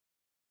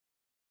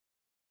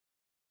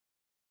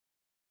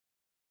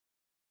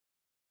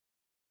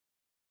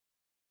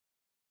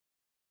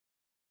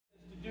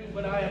do,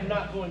 but I am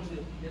not going to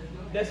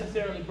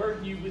necessarily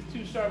burden you with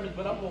two sermons,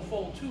 but I'm going to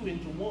fold two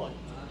into one.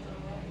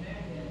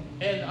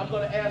 And I'm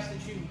going to ask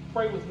that you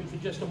pray with me for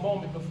just a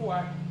moment before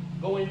I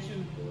go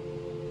into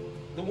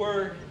the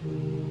word.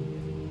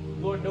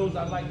 Lord knows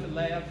I like to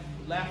laugh.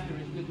 Laughter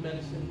is good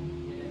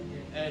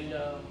medicine. And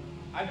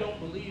I don't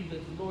believe that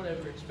the Lord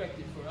ever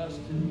expected for us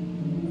to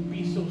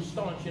be so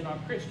staunch in our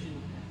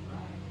Christian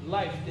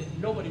life that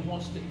nobody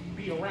wants to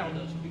be around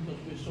us because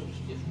we're so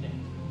stiff-necked.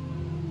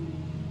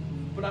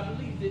 But I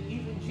believe that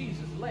even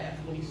Jesus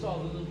laughed when he saw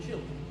the little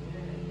children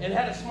and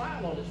had a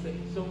smile on his face.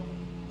 So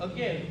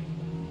again,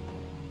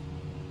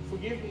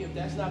 forgive me if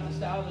that's not the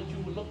style that you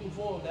were looking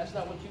for, if that's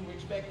not what you were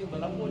expecting,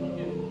 but I'm going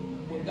to do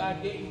what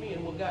God gave me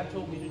and what God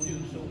told me to do.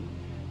 So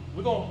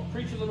we're going to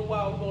preach a little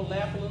while, we're going to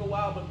laugh a little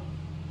while, but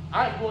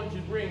I'm going to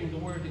bring the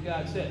word that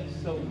God says.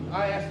 So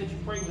I ask that you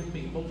pray with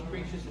me, most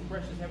gracious and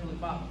precious Heavenly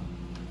Father.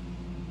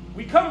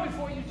 We come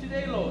before you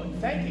today, Lord,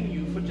 thanking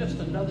you for just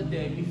another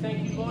day. We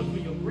thank you, Lord, for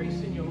your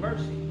grace and your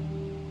mercy.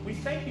 We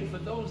thank you for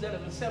those that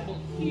have assembled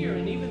here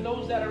and even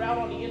those that are out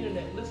on the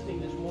internet listening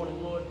this morning,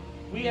 Lord.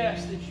 We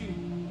ask that you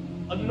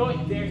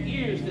anoint their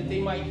ears that they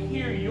might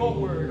hear your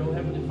word, oh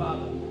Heavenly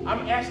Father.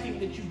 I'm asking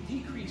that you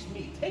decrease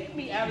me. Take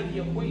me out of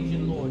the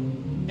equation, Lord,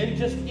 and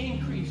just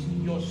increase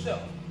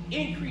yourself.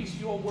 Increase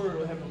your word,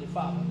 oh Heavenly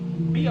Father.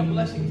 Be a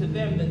blessing to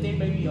them that they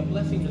may be a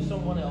blessing to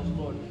someone else,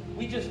 Lord.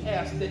 We just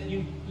ask that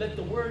you let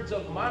the words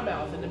of my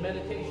mouth and the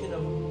meditation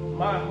of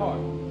my heart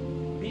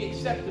be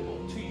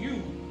acceptable to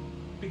you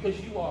because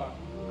you are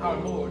our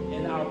Lord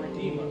and our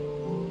Redeemer.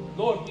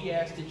 Lord, we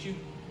ask that you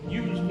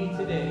use me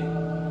today.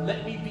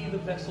 Let me be the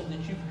vessel that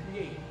you've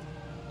created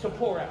to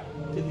pour out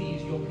to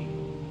these, your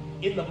people.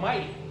 In the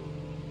mighty,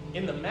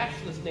 in the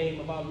matchless name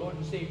of our Lord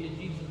and Savior,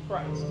 Jesus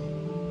Christ.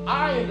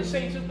 I and the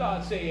saints of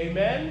God say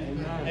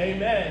amen, amen,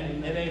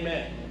 amen, and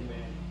amen.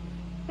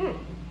 Amen.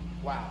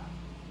 Wow.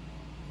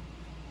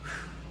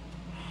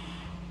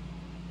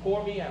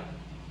 Pour me out.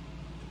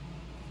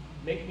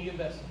 Make me a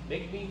vessel.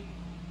 Make me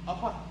a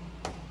pot.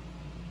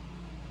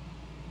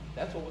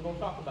 That's what we're going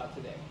to talk about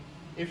today.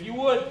 If you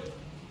would,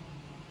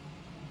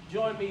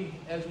 join me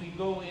as we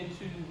go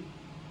into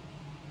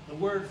the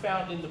word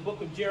found in the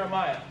book of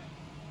Jeremiah,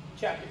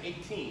 chapter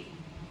 18.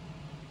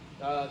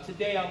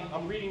 Today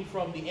I'm reading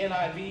from the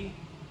NIV,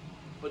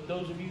 but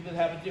those of you that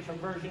have a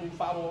different version who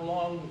follow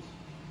along,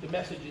 the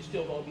message is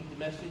still going to be the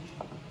message.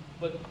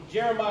 But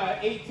Jeremiah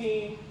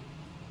 18,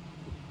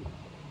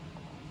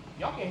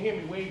 y'all can hear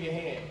me, wave your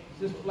hand.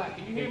 Sister Black,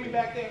 can you hear me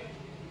back there?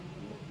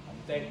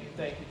 Thank you,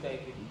 thank you,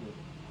 thank you.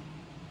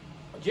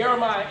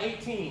 Jeremiah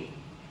 18,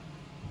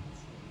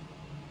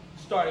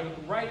 starting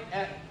right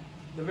at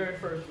the very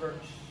first verse.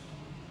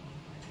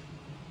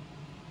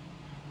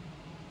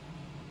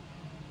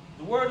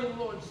 The word of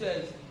the Lord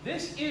says,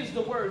 "This is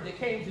the word that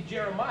came to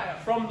Jeremiah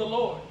from the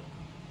Lord.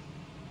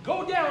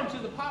 Go down to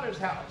the potter's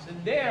house,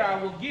 and there I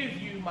will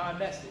give you my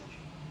message."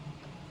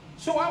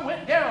 So I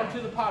went down to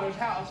the potter's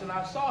house, and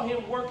I saw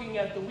him working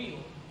at the wheel.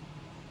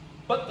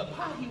 But the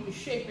pot he was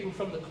shaping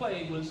from the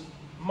clay was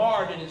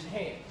marred in his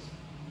hands.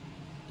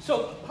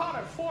 So the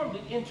potter formed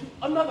it into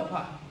another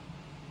pot,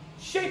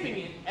 shaping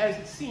it as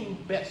it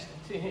seemed best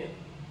to him.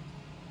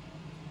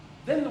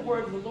 Then the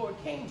word of the Lord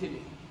came to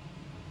me.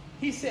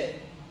 He said,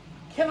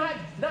 "Can I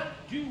not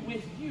do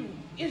with you,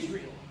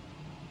 Israel,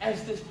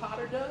 as this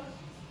potter does?"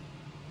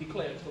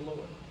 declares the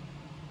Lord.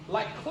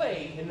 "Like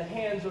clay in the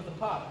hands of the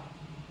potter,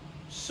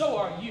 so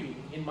are you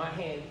in my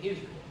hand,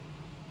 Israel.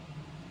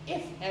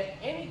 If at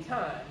any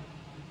time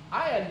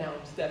I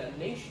announce that a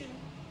nation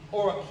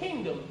or a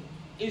kingdom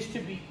is to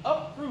be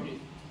uprooted,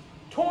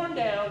 torn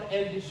down,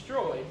 and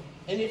destroyed,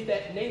 and if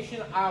that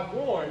nation I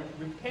warned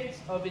repents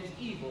of its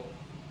evil,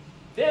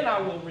 then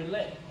I will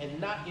relent and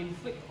not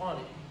inflict on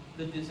it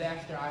the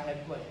disaster I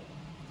had planned.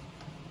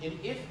 And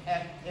if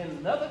at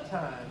another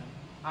time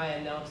I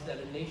announce that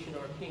a nation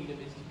or a kingdom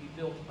is to be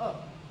built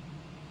up,"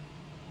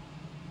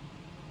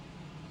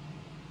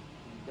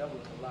 the devil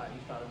is a lie.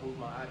 He's trying to move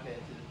my iPad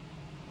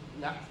to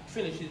not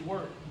finish his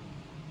word.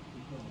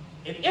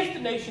 "And if the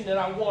nation that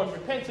I warn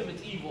repents of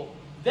its evil,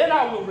 then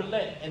I will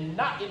relent and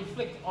not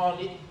inflict on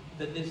it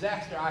the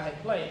disaster I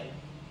had planned.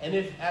 And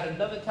if at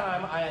another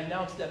time I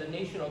announce that a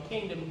nation or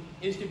kingdom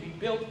is to be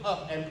built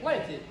up and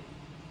planted,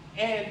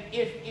 and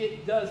if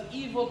it does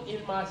evil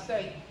in my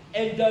sight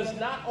and does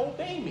not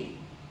obey me,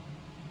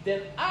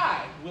 then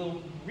I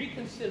will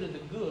reconsider the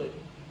good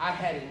I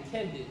had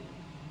intended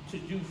to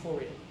do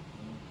for it."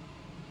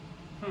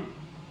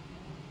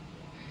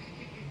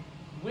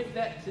 With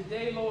that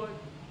today, Lord,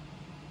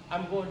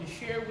 I'm going to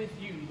share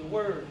with you the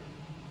word.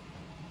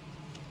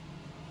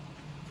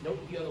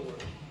 Note the other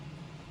word.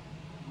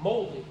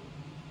 Molded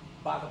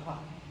by the potter.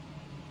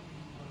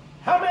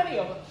 How many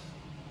of us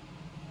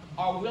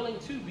are willing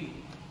to be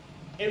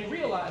and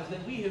realize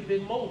that we have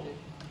been molded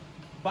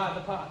by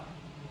the potter?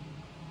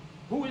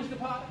 Who is the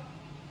potter?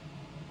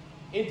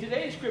 In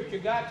today's scripture,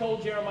 God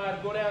told Jeremiah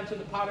to go down to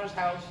the potter's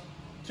house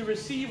to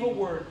receive a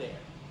word there.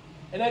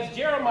 And as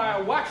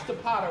Jeremiah watched the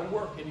potter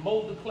work and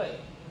mold the clay,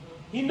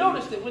 he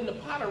noticed that when the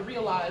potter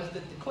realized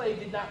that the clay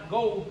did not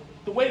go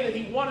the way that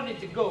he wanted it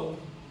to go,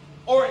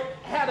 or it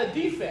had a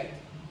defect,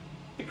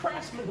 the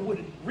craftsman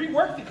would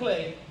rework the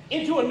clay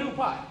into a new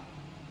pot.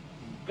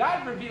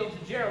 God revealed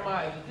to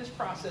Jeremiah that this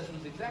process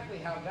was exactly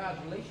how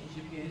God's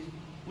relationship is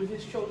with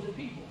his chosen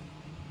people.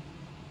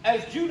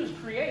 As Judah's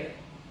creator,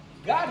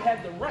 God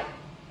had the right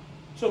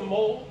to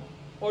mold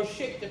or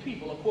shape the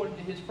people according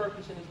to his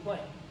purpose and his plan.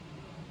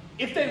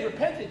 If they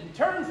repented and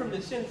turned from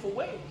their sinful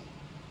ways,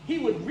 he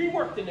would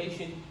rework the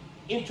nation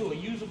into a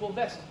usable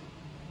vessel.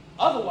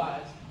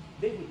 Otherwise,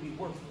 they would be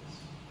worthless.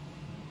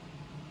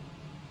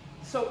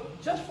 So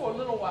just for a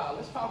little while,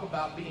 let's talk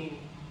about being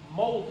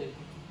molded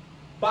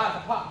by the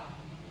potter.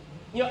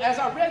 You know, as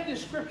I read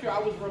this scripture, I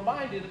was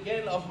reminded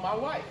again of my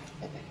wife.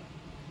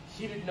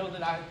 She didn't know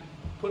that I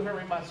put her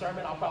in my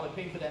sermon. I'll probably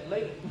pay for that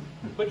later.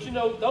 But you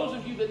know, those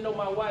of you that know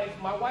my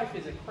wife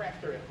is a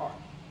crafter at heart.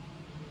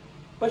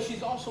 But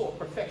she's also a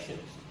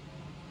perfectionist.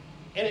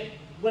 And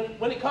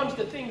when it comes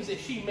to things that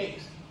she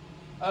makes,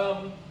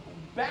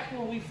 back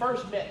when we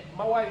first met,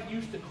 my wife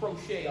used to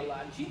crochet a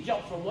lot. She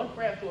jumped from one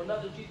craft to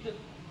another. She just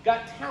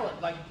got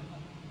talent. Like,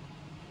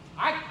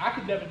 I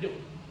could never do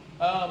it.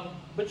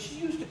 But she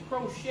used to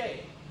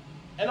crochet.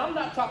 And I'm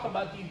not talking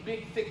about these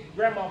big, thick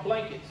grandma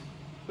blankets.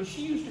 But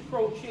she used to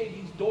crochet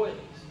these doilies.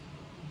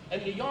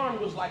 And the yarn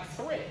was like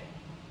thread.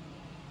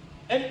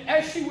 And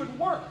as she would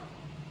work,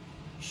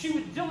 she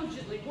would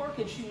diligently work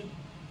and she would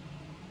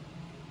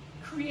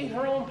create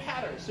her own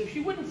patterns. So she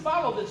wouldn't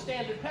follow the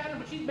standard pattern,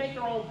 but she'd make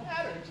her own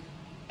patterns.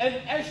 And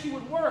as she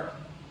would work,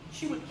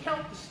 she would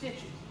count the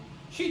stitches.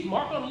 She'd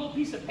mark on a little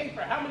piece of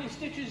paper how many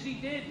stitches she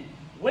did and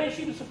when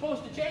she was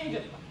supposed to change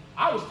it.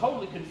 I was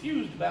totally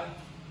confused about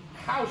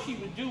how she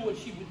would do what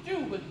she would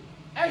do, but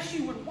as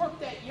she would work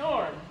that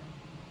yarn,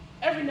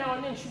 every now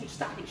and then she would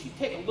stop and she'd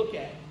take a look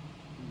at it.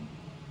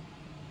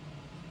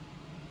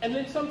 And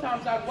then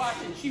sometimes I'd watch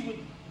it and she would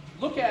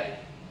look at it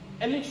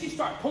and then she'd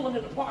start pulling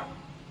it apart.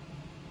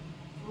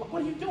 I'm like,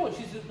 what are you doing?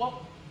 She said,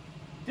 well,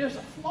 there's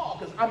a flaw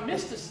because I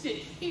missed a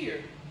stitch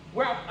here.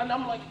 And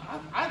I'm like,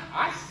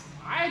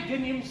 I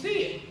didn't even see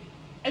it.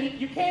 And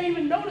you can't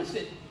even notice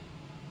it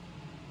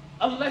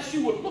unless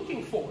you were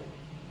looking for it.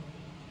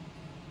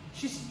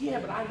 She said, yeah,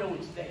 but I know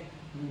it's there.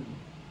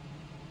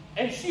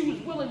 And she was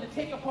willing to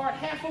take apart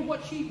half of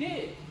what she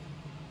did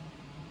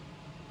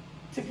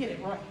to get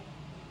it right,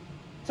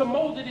 to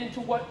mold it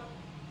into what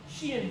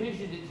she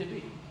envisioned it to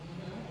be.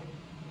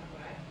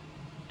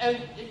 And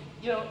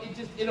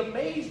it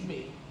amazed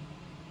me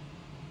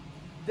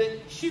that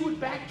she would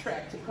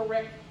backtrack to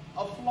correct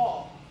a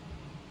flaw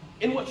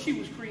in what she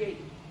was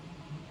creating.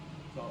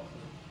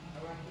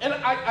 And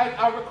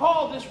I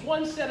recall this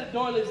one set of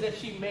doilies that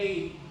she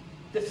made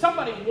that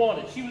somebody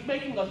wanted. She was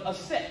making a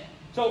set.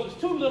 So it was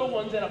two little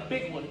ones and a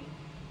big one.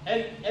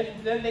 And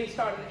then they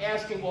started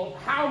asking, well,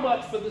 how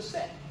much for the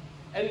set?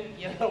 And,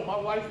 my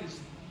wife is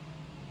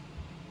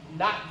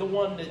not the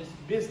one that's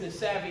business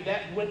savvy.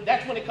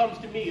 That's when it comes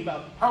to me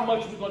about how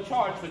much we're going to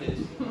charge for this.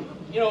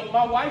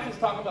 My wife is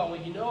talking about,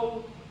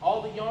 well,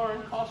 all the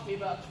yarn cost me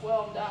about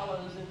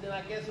 $12 and then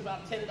I guess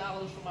about $10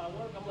 for my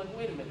work. I'm like,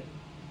 wait a minute,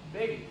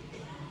 baby.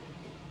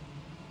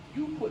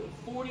 You put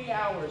 40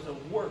 hours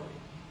of work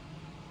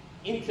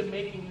into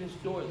making this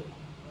doily.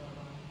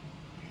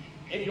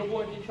 And you're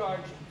going to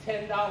charge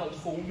 $10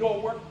 for your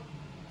work,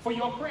 for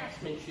your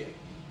craftsmanship.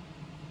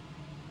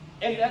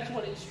 And that's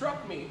when it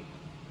struck me,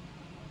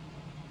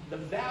 the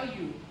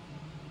value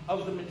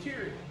of the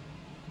material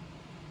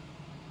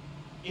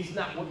is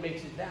not what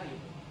makes it valuable.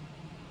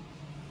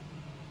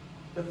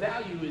 The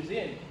value is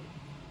in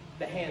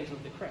the hands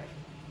of the craftsman.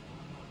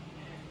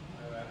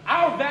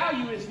 Our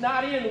value is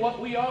not in what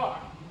we are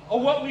or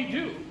what we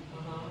do,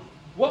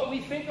 what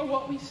we think or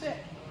what we say.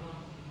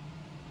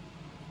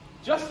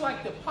 Just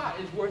like the pot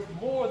is worth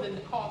more than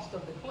the cost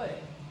of the clay,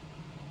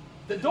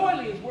 the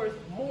doily is worth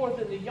more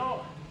than the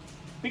yarn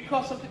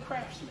because of the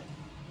craftsman.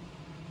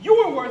 You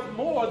are worth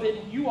more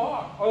than you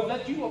are or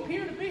that you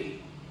appear to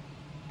be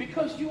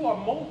because you are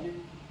molded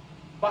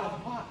by the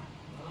potter.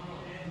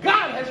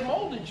 God has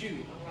molded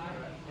you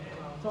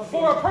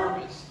for a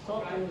purpose.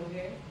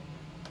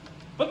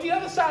 But the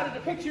other side of the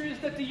picture is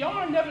that the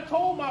yarn never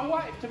told my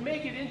wife to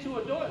make it into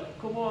a doily.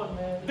 Come on,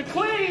 man. The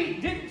clay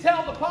didn't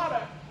tell the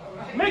potter,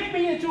 make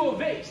me into a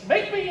vase,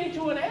 make me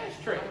into an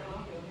ashtray.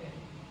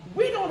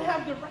 We don't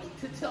have the right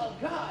to tell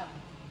God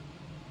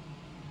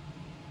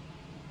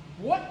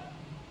what,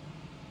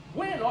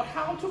 when, or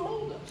how to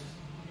mold us.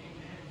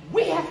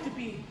 We have to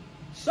be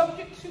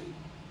subject to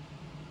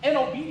and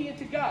obedient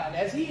to God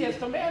as He has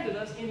commanded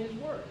us in His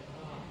Word.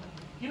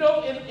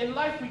 In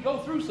life we go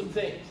through some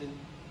things, and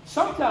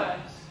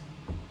sometimes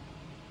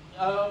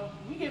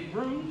we get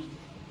bruised,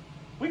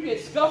 we get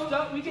scuffed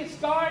up, we get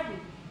scarred, and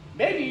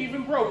maybe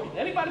even broken.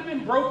 Anybody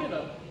been broken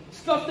or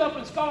scuffed up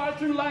and scarred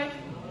through life?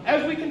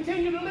 As we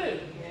continue to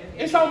live,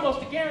 it's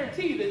almost a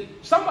guarantee that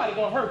somebody's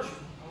going to hurt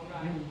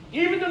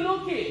you. Even the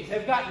little kids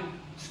have gotten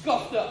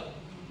scuffed up.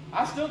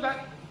 I still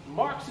got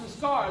marks and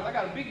scars. I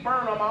got a big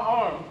burn on my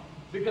arm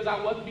because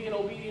I wasn't being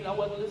obedient. I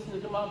wasn't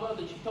listening to my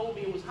mother. She told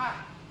me it was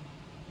hot.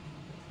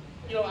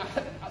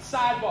 A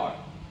sidebar.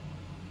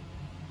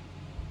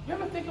 You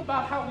ever think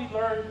about how we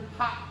learn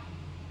hot?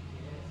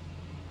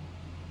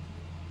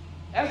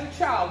 As a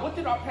child, what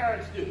did our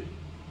parents do?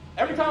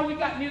 Every time we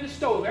got near the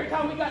stove, every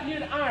time we got near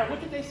the iron, what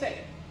did they say?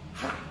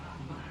 Hot.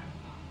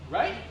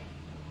 Right?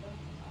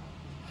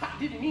 Hot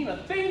didn't mean a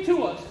thing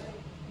to us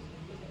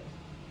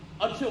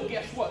until,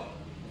 guess what?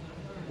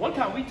 One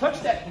time we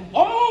touched that.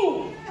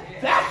 Oh,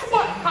 that's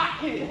what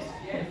hot is.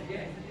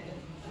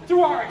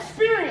 Through our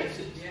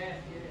experiences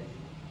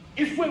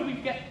is when we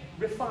get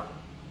refined.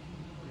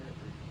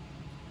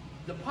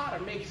 The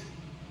potter makes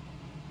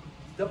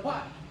the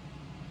pot.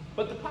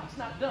 But the pot's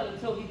not done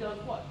until he does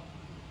what?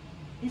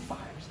 He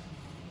fires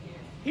it.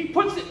 He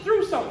puts it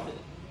through something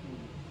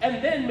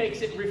and then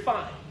makes it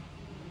refined.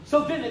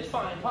 So then it's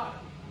fine pottery.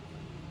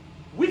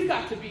 We've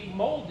got to be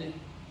molded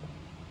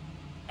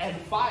and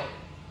fired.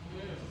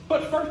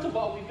 But first of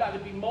all, we've got to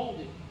be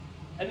molded.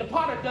 And the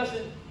potter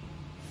doesn't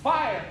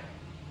fire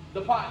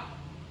the pot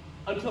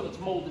until it's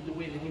molded the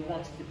way that he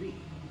wants it to be.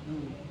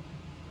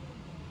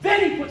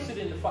 Then he puts it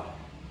in the fire.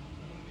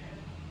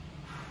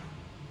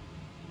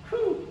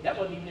 Whew, that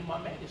wasn't even in my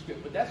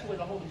manuscript, but that's where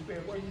the Holy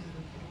Spirit works.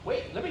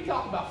 Wait, let me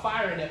talk about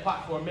fire in that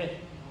pot for a minute.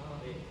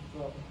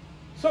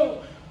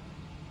 So,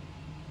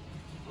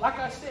 like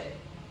I said,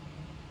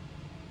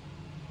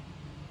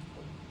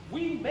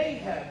 we may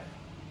have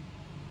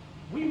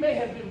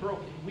been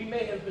broken. We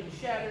may have been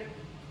shattered.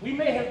 We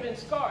may have been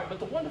scarred. But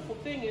the wonderful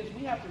thing is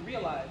we have to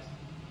realize,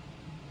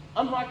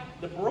 unlike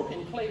the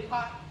broken clay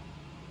pot,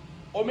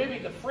 or maybe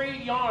the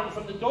frayed yarn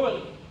from the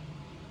doily,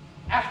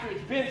 after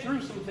it's been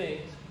through some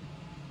things,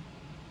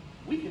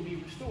 we can be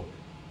restored.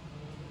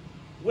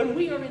 When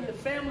we are in the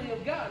family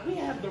of God, we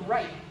have the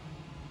right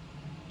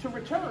to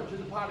return to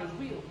the potter's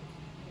wheel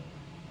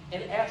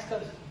and ask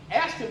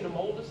him to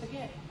mold us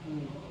again.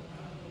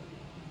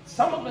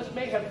 Some of us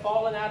may have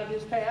fallen out of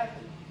his path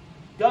and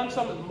done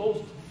some of the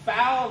most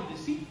foul and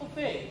deceitful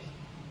things.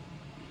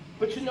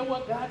 But you know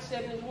what God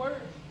said in his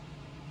word?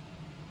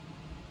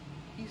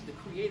 He's the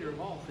creator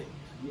of all things.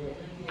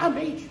 I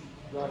made you.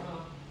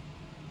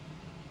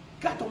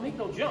 God don't make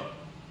no junk.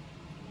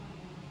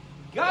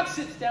 God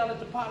sits down at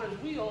the potter's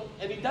wheel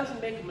and he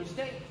doesn't make a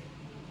mistake.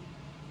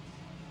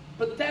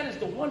 But that is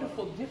the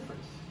wonderful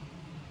difference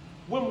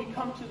when we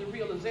come to the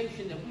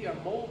realization that we are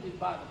molded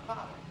by the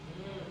potter.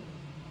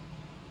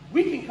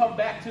 We can come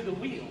back to the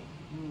wheel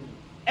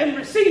and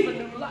receive a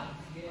new life.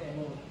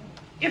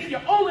 If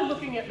you're only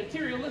looking at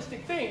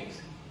materialistic things,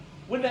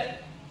 when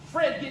that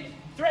thread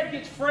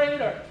gets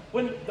frayed or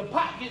when the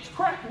pot gets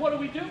cracked, what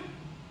do?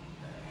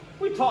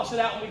 We toss it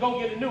out and we go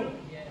get a new one.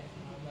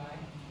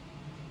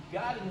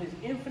 God in his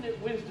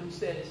infinite wisdom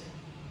says,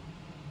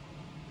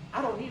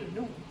 I don't need a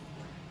new one.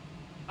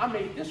 I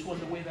made this one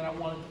the way that I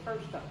wanted the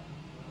first time.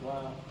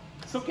 Wow.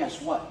 So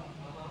guess what?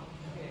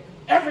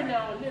 Every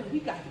now and then we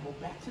got to go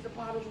back to the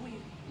potter's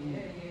wheel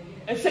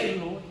and say,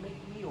 Lord, make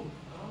me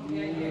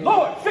over.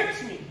 Lord,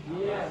 fix me.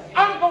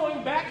 I'm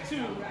going back to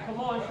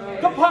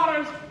the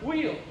potter's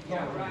wheel.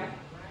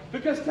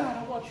 Because God,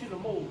 I want you to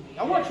mold me.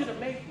 I want you to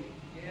make me.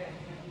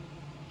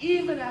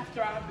 Even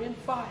after I've been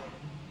fired,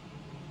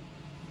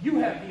 you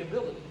have the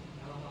ability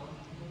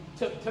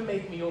to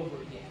make me over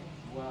again.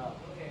 Wow.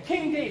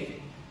 King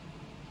David,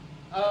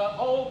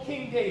 old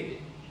King David,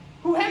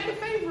 who had the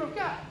favor of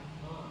God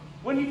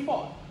when he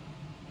fought.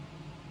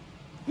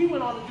 He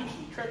went on to do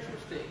some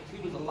treacherous things. He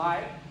was a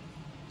liar,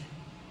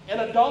 an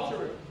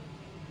adulterer,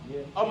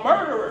 a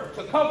murderer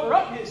to cover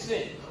up his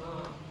sins.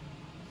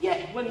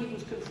 Yet when he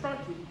was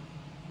confronted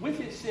with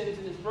his sins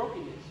and his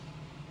brokenness,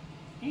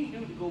 he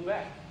knew to go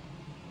back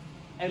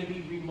and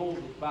be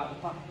remolded by the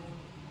potter.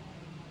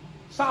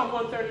 Psalm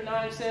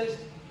 139 says,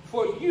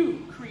 for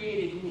you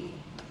created me,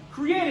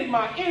 created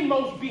my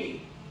inmost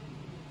being.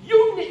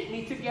 You knit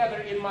me together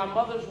in my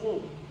mother's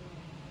womb.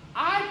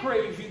 I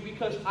praise you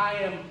because I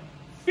am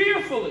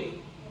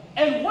fearfully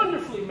and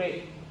wonderfully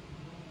made.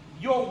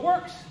 Your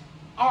works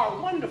are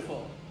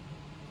wonderful.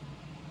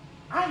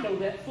 I know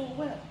that full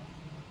well.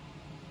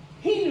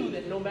 He knew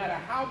that no matter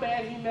how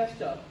bad he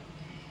messed up,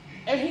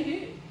 and he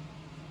did,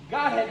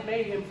 God had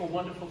made him for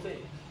wonderful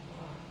things.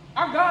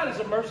 Our God is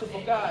a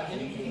merciful God,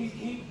 and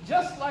he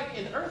just like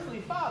an earthly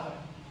father,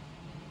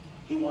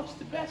 he wants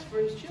the best for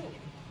his children.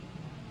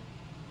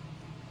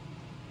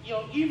 You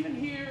know, even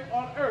here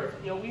on earth,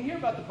 you know, we hear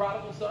about the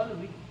prodigal son,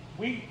 and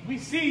we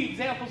see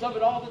examples of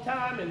it all the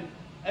time, and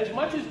as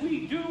much as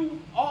we do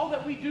all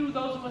that we do,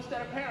 those of us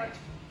that are parents,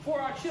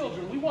 for our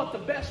children, we want the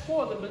best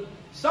for them, but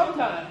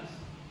sometimes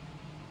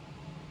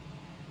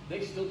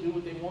they still do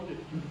what they want to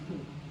do.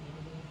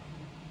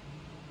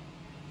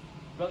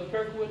 Brother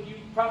Kirkwood, you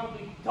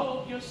probably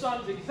told your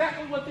sons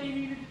exactly what they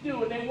needed to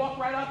do, and they walk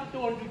right out the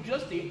door and do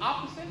just the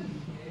opposite.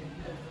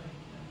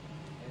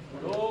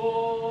 But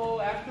oh,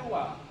 after a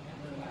while,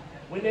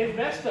 when they've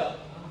messed up,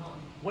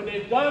 when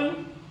they've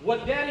done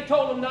what Daddy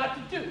told them not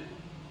to do,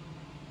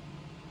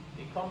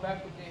 they come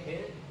back with their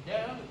head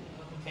down,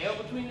 tail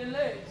between their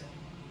legs.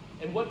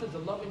 And what does a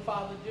loving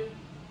father do?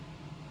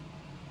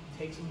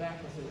 Takes them back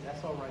and says,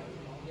 that's all right.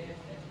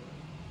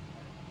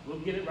 We'll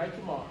get it right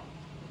tomorrow.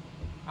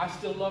 I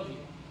still love you.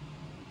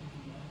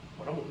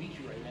 But I'm going to beat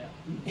you right now.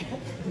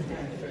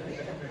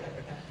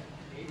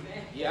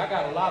 Yeah, I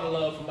got a lot of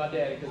love for my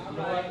daddy because you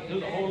know what? There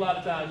was a whole lot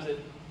of times that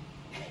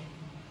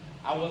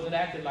I wasn't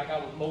acting like I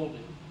was molded.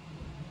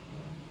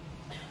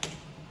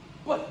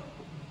 But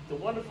the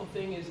wonderful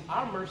thing is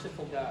our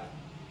merciful God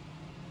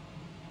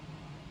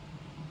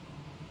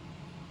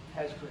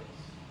has grace.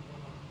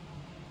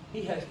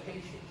 He has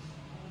patience.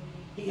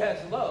 He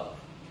has love.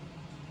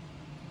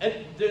 And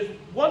there's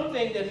one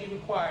thing that he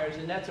requires,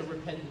 and that's a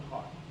repentant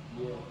heart.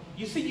 Yeah.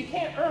 You see, you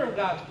can't earn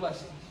God's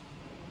blessings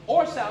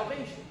or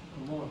salvation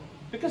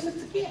because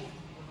it's a gift.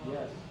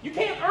 Yes. You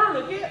can't earn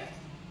a gift.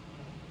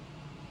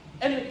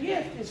 And the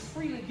gift is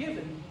freely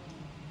given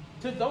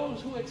to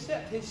those who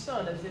accept his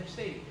Son as their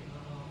Savior.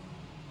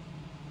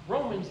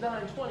 Romans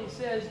 9:20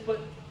 says, but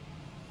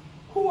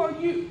who are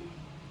you,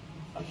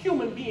 a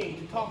human being,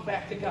 to talk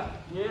back to God?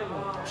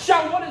 Yeah.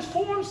 Shall what is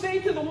formed say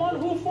to the one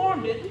who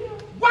formed it,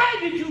 why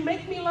did you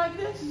make me like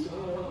this?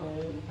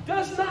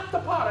 Does not the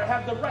potter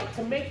have the right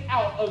to make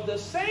out of the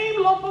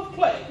same lump of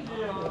clay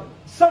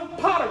some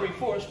pottery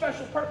for a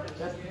special purpose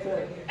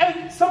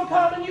and some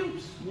common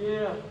use?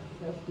 Yeah,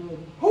 that's good.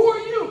 Who are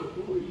you?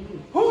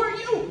 Who are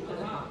you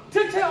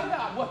to tell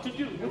God what to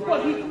do with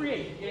what he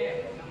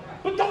created?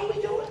 But don't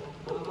we do it?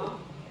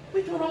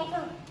 We do it all the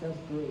time. That's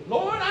good.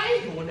 Lord, I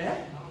ain't doing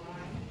that.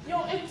 You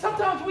know, and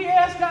sometimes we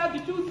ask God to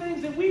do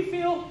things that we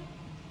feel,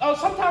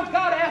 sometimes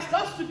God asks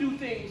us to do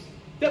things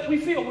that we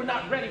feel we're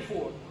not ready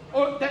for,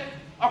 or that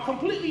are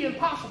completely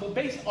impossible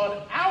based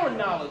on our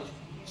knowledge,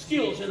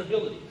 skills, and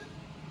abilities.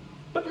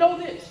 But know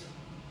this,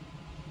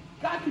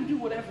 God can do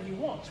whatever he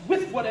wants,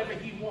 with whatever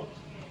he wants,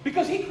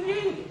 because he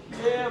created it.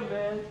 Yeah,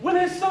 man. When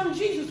his son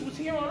Jesus was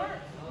here on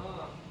earth,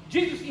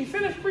 Jesus, he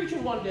finished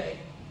preaching one day,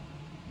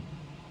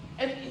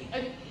 and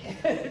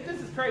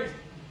this is crazy.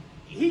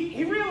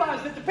 He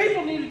realized that the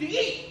people needed to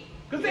eat,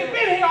 because they've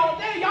been here all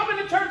day. Y'all been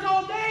in church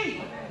all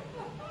day.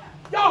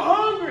 Y'all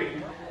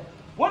hungry.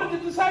 What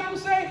did the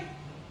disciples say?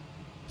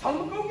 Tell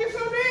them to go get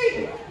something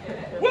to eat.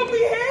 We'll be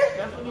here.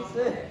 That's what he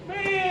said.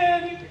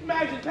 Man, you can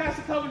imagine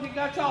Pastor Covington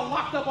got y'all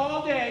locked up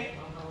all day.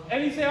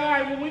 And he said, all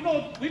right, well,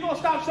 we're going to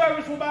stop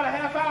service for about a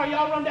half hour.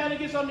 Y'all run down and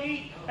get something to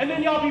eat. And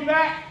then y'all be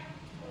back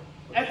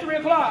at 3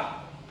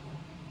 o'clock.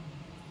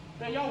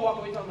 Man, y'all walk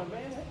away talking about,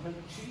 man,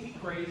 he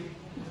crazy.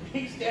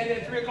 He's standing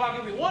at 3 o'clock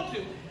if he wants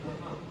to.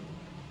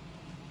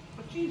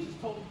 But Jesus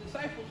told the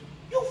disciples,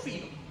 you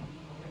feed them.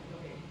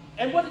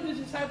 And what did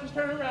the disciples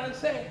turn around and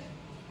say?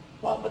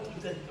 Well,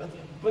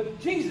 but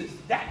Jesus,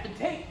 that would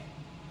take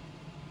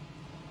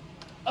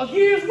a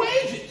year's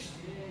wages.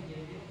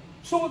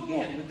 So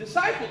again, the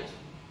disciples,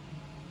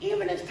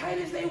 even as tight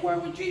as they were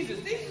with Jesus,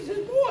 these is his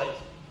boys.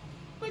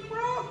 Like,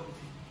 bro,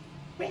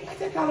 we ain't got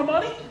that kind of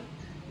money.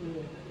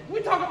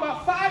 We're talking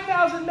about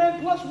 5,000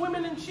 men plus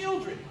women and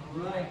children.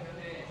 Right.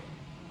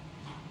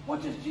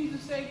 What does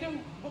Jesus say?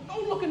 Well,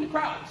 go look in the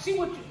crowd. See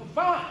what you can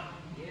find.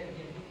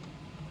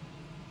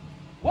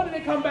 What did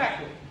they come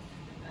back with?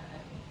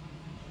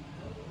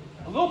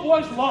 A little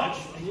boy's lunch.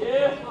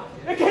 Yeah.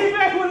 They came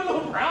back with a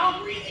little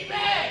brown, greasy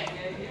bag.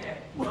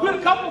 With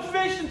a couple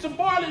fish and some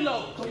barley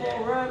loaves. Come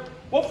on, right?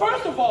 Well,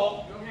 first of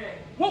all,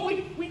 what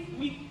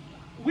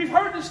we've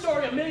heard this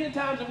story a million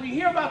times, and we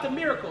hear about the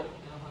miracle.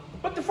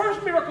 But the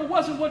first miracle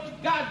wasn't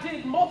what God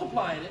did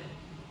multiplying it.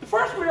 The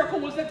first miracle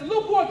was that the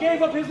little boy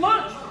gave up his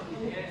lunch.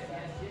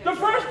 The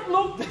first,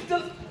 look,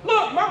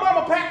 my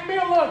mama packed me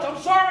a lunch.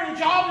 I'm sorry that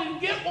y'all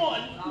didn't get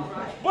one.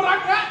 But I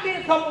got me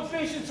a couple of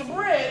fish and some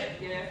bread.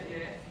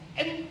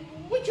 And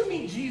what do you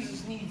mean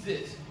Jesus needs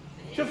this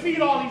to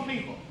feed all these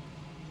people?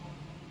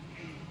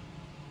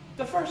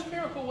 The first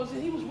miracle was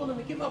that he was willing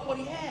to give up what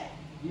he had.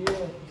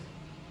 Yeah.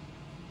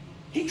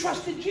 He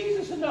trusted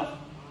Jesus enough,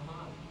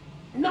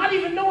 not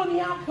even knowing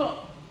the outcome.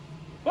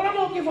 But I'm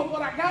going to give up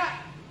what I got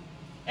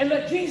and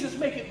let Jesus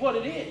make it what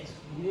it is.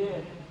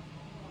 Yeah.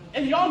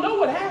 And y'all know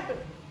what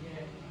happened.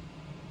 Yeah.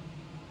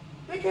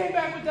 They came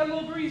back with that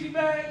little greasy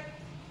bag.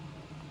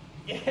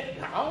 Yeah,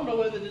 I don't know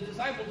whether the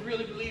disciples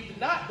really believed it or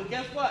not, but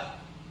guess what?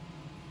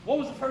 What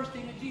was the first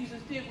thing that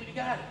Jesus did when he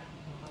got it?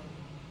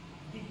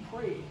 He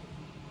prayed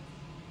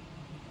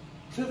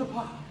to the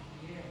Father.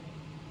 Yeah.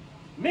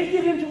 Make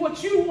it into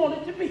what you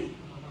want it to be.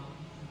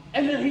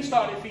 And then he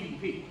started feeding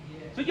people.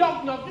 Yeah. So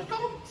y'all, no, just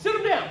come sit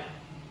them down.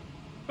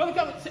 Brother,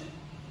 come and sit.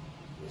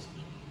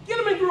 Get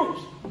them in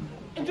groups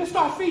and just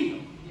start feeding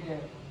them.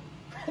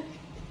 Yeah.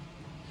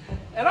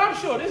 And I'm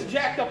sure this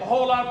jacked up a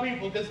whole lot of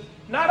people, because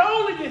not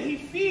only did he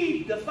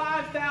feed the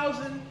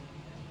 5,000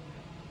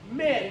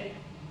 men,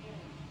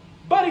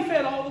 but he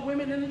fed all the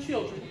women and the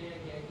children.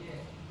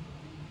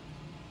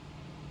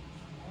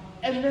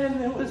 And then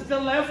there was the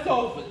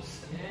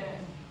leftovers.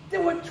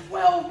 There were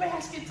 12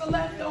 baskets of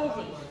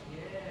leftovers.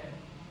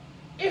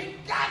 If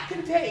God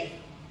can take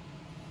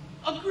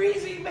a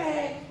greasy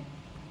bag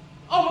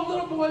of a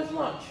little boy's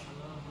lunch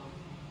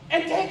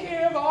and take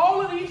care of all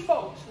of these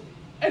folks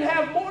and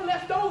have more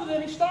left over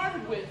than he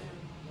started with,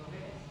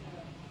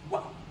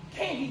 what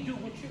can he do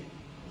with you?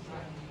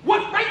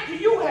 What right do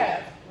you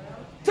have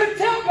to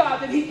tell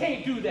God that he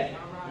can't do that?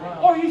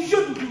 Or he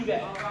shouldn't do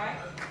that?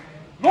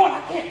 Lord,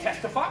 I can't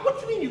testify. What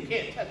do you mean you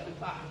can't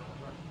testify?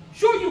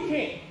 Sure you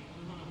can.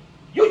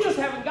 You just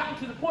haven't gotten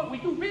to the point where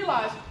you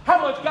realize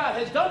how much God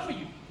has done for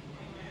you.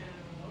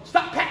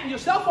 Stop patting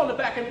yourself on the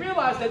back and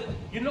realize that,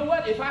 you know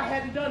what, if I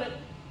hadn't done it,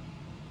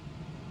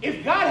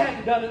 if God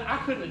hadn't done it, I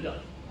couldn't have done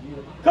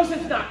it. Because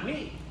it's not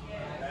me.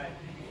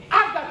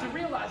 I've got to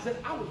realize that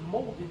I was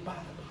molded by the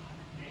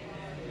God.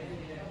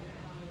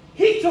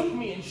 He took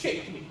me and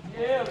shaped me.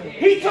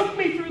 He took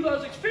me through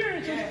those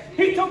experiences.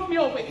 He took me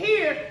over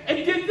here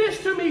and did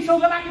this to me so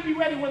that I could be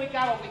ready when it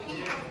got over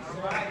here.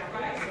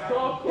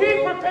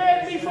 He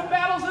prepared me for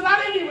battles that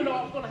I didn't even know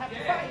I was going to have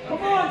to fight.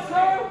 Come on,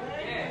 sir.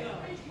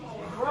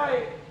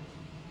 Right.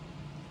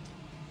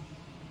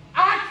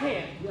 I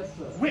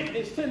can't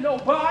witness to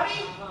nobody.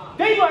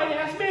 They might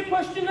ask me a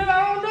question that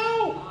I don't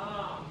know.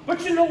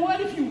 But you know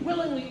what? If you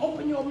willingly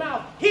open your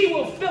mouth, he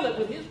will fill it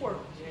with his words.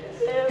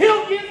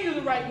 He'll give you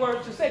the right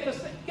words to say.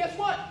 Because guess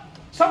what?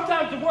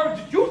 Sometimes the words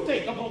that you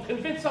think are going to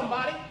convince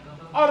somebody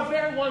are the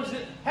very ones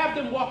that have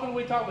them walking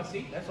away talking about,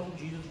 see, that's old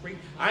Jesus freak.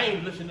 I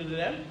ain't listening to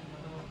them.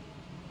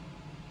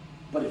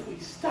 But if we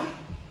stop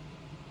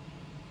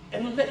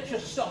and let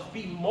yourself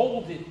be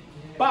molded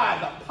by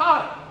the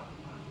potter,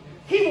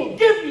 he will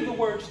give you the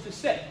words to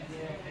say.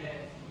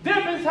 There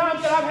have been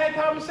times that I've had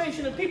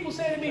conversation and people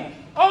say to me,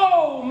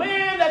 oh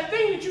man, that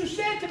thing that you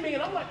said to me,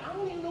 and I'm like, I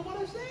don't even know what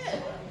I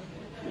said.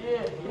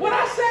 What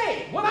I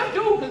say, what I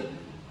do, because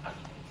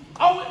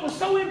oh, it was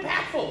so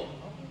impactful.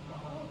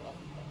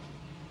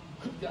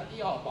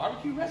 Y'all,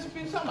 barbecue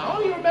recipe or something? I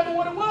don't even remember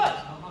what it was.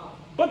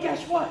 But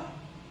guess what?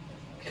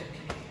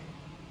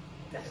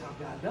 That's how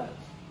God does.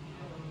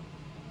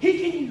 He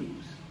can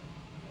use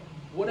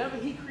whatever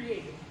he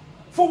created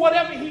for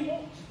whatever he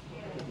wants.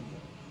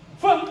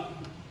 For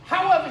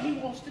however he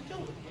wants to do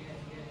it.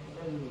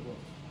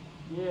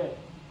 Yeah,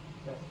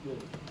 that's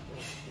good.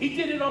 He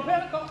did it on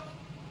Pentecost.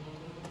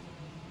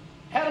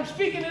 Had them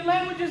speaking in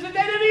languages that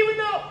they didn't even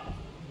know.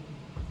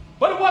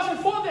 But it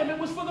wasn't for them. It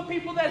was for the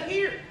people that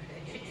hear.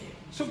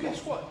 So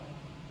guess what?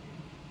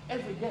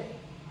 Every day,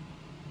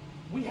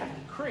 we have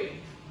to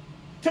crave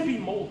to be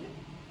molded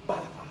by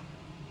the potter.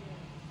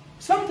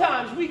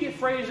 Sometimes we get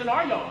frays in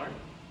our yarn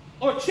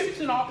or chips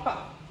in our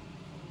pot.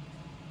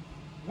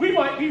 We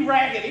might be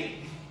raggedy.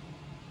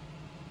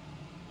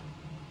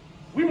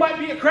 We might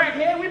be a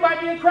crackhead. We might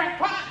be a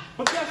crackpot.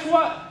 But guess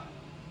what?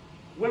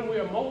 When we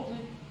are molded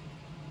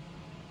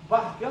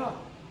by God,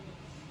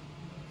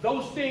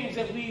 those things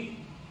that we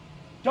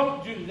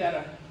don't do that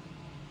are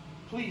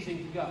pleasing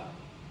to God,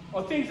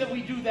 or things that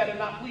we do that are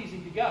not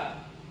pleasing to God,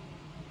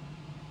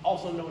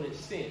 also known as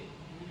sin.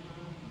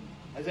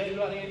 Has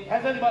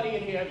anybody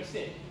in here ever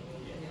sinned?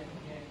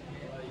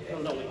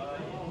 No, no,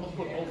 I'm gonna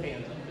put both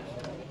hands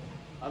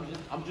up.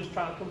 I'm just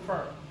trying to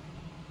confirm.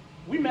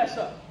 We mess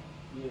up.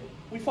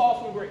 We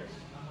fall from grace.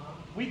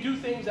 We do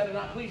things that are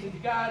not pleasing to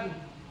God. And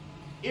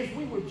if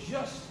we were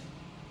just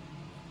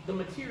the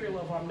material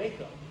of our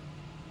makeup,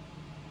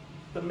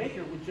 the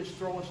maker would just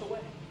throw us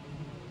away.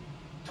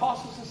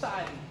 Toss us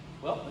aside.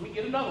 Well, let me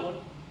get another one.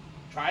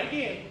 Try it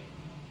again.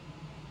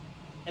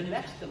 And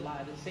that's the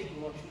lie that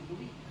Satan wants you to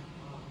believe.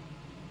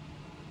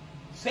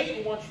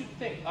 Satan wants you to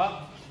think,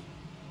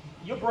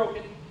 you're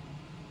broken.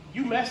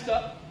 You messed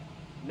up.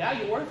 Now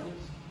you're worthless.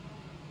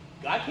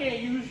 God can't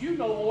use you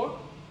no more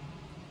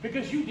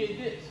because you did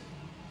this.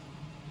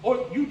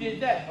 Or you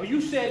did that. Or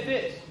you said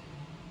this.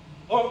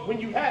 Or when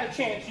you had a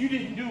chance, you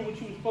didn't do what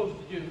you were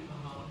supposed to do.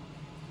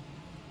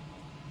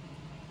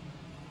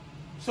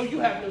 So you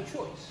have no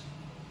choice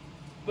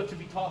but to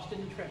be tossed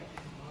in the trash.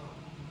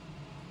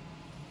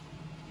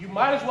 You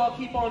might as well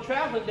keep on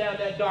traveling down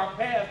that dark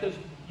path because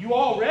you're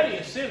already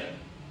a sinner.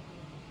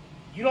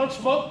 You don't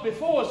smoke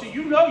before, so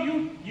you know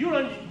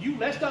you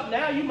messed up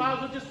now. You might as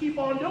well just keep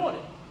on doing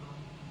it.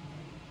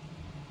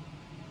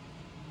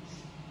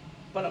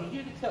 But I'm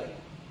here to tell you,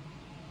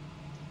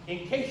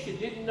 in case you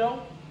didn't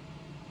know,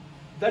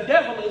 the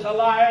devil is a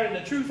liar and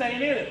the truth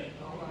ain't in him.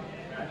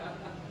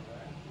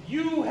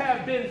 You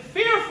have been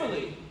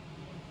fearfully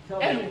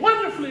and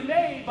wonderfully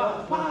made by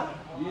the Father.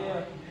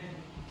 Yeah.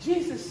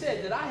 Jesus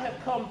said that I have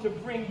come to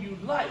bring you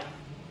life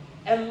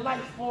and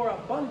life more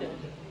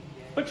abundantly.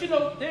 But you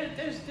know,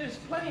 there's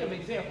plenty of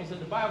examples in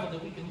the Bible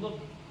that we can look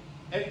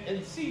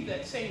and see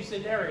that same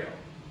scenario.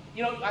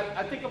 You know,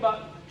 I think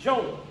about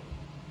Jonah.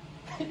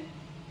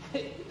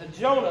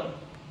 Jonah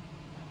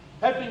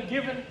had been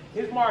given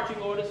his marching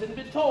orders and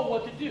been told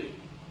what to do.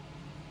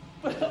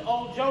 But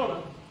old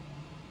Jonah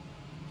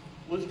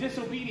was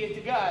disobedient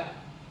to God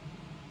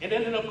and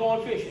ended up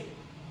going fishing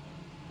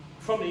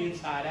from the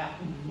inside out.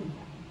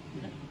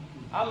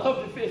 I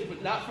love to fish,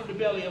 but not from the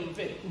belly of a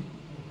fish.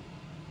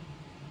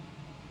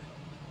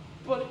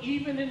 But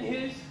even in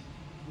his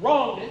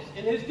wrongness,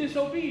 in his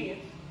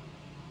disobedience,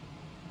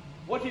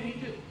 what did he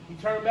do? He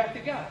turned back to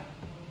God.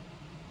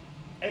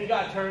 And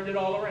God turned it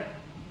all around.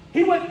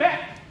 He went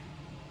back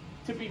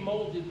to be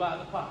molded by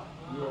the potter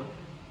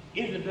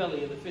in the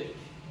belly of the fish.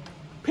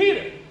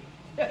 Peter.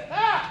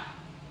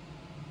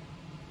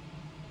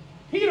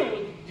 Peter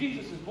was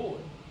Jesus' boy.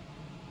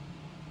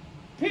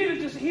 Peter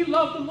he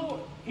loved the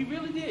Lord. He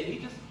really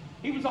did.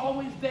 He was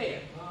always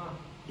there.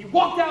 He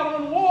walked out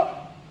on water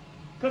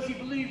because he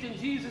believed in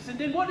Jesus. And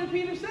then what did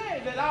Peter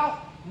say? That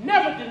I'll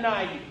never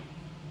deny you.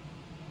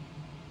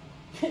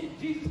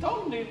 Jesus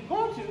told him they were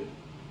going to.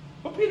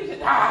 But Peter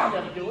said, I'll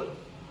never do it.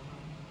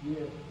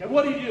 Yeah. And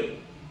what did he do?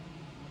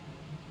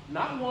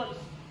 Not once,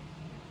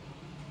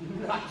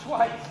 not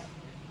twice,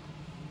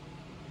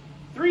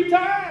 3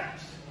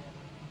 times.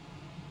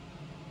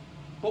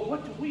 But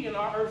what do we in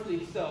our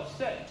earthly self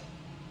say?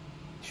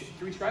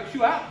 3 strikes,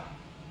 you out.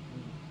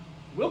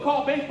 We'll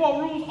call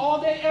baseball rules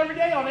all day, every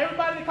day on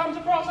everybody that comes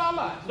across our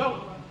lives.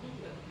 No.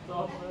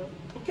 But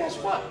guess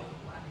what?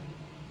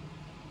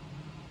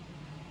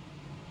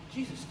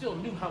 Jesus still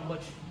knew how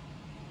much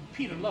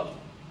Peter loved him.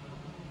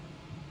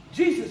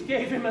 Jesus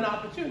gave him an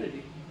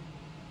opportunity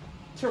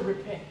to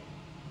repent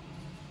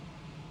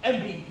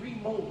and be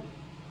remolded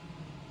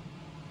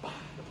by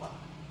the Father.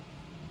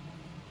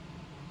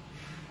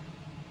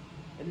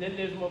 And then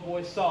there's my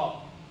boy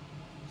Saul.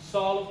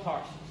 Saul of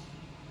Tarsus.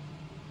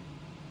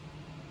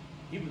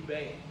 He was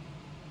bad.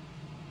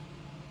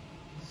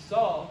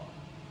 Saul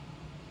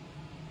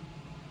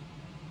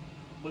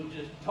would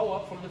just toe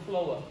up from the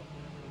floor up.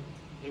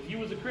 If you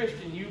was a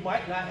Christian, you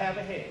might not have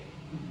a head.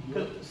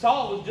 Because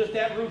Saul was just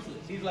that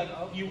ruthless. He's like,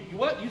 oh, you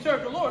what? You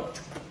serve the Lord.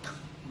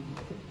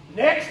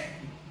 Next.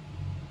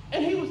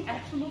 And he was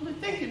absolutely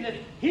thinking that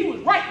he was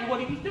right in what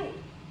he was doing.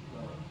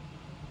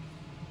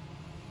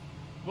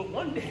 But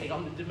one day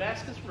on the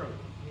Damascus Road,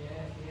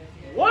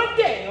 one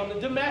day on the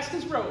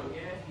Damascus Road,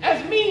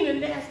 as mean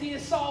and nasty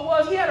as Saul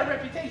was, he had a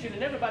reputation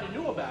and everybody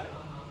knew about it.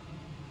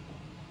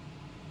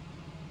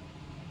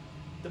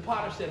 The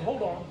potter said,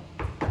 hold on.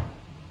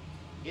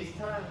 It's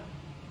time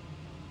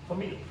for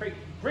me to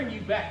bring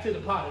you back to the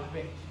potter's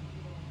bench.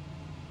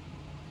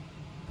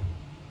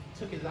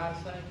 Took his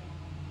eyesight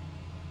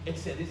and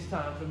said, it's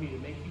time for me to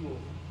make you over.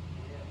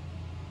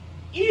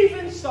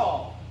 Even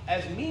Saul,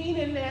 as mean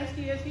and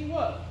nasty as he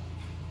was,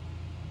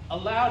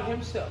 allowed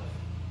himself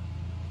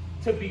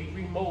to be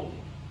remolded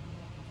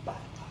by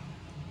the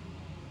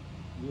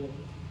potter. Yeah.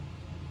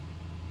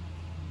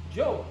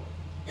 Job,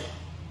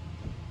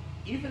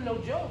 even though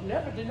Job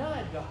never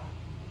denied God,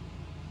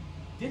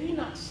 did he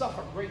not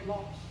suffer great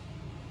loss?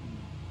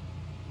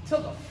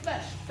 Till the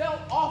flesh fell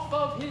off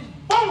of his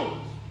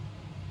bones.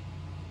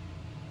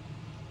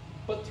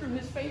 But through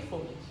his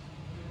faithfulness,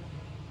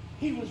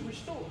 he was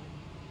restored.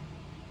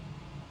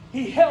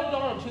 He held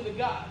on to the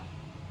God.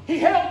 He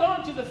held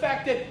on to the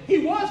fact that he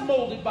was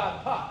molded by the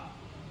potter.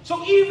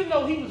 So even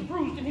though he was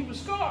bruised and he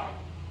was scarred,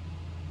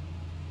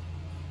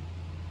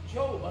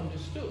 Job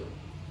understood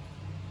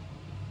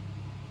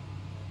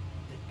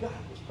that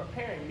God was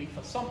preparing me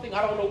for something.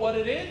 I don't know what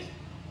it is,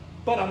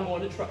 but I'm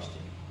going to trust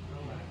him.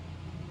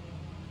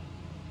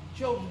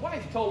 Job's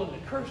wife told him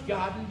to curse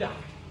God and die.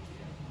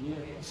 Yeah.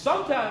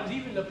 Sometimes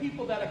even the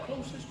people that are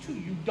closest to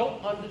you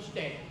don't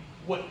understand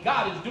what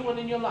God is doing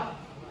in your life.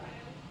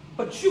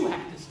 But you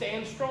have to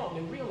stand strong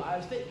and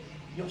realize that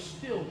you're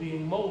still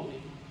being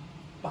molded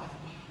by the potter.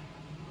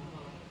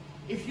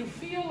 If you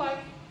feel like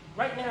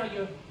right now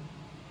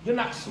you're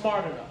not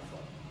smart enough, or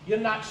you're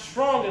not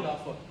strong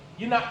enough, or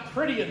you're not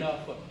pretty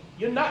enough, or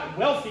you're not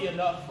wealthy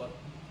enough, or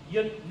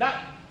you're not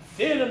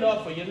thin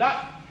enough, or you're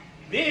not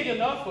big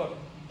enough, or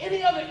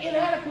any other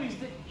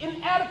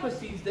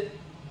inadequacies that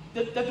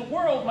the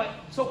world might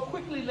so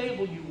quickly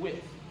label you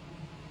with,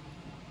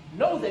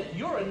 know that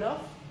you're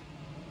enough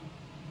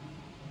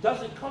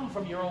doesn't come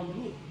from your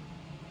own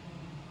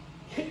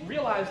being.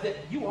 Realize that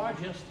you are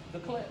just the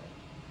clay.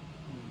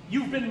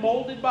 You've been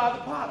molded by the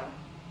potter.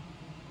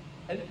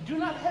 And do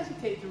not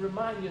hesitate to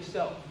remind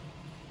yourself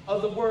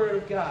of the word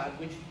of God,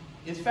 which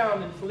is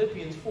found in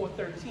Philippians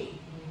 4:13,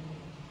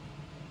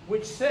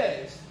 which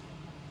says,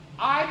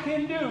 I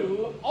can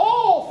do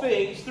all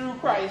things through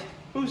Christ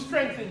who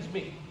strengthens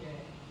me.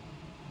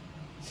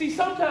 See,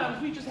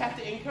 sometimes we just have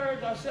to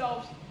encourage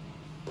ourselves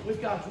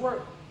with God's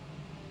word.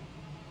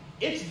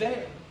 It's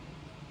there.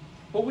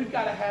 But we've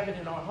got to have it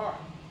in our heart.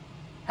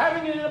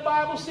 Having it in the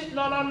Bible sitting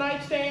on our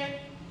nightstand,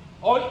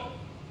 or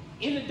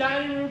in the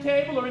dining room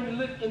table, or in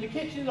the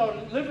kitchen, or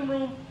the living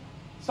room.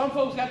 Some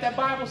folks got that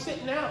Bible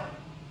sitting out.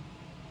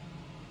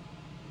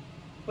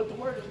 But the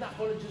word is not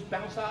going to just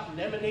bounce out and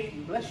emanate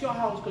and bless your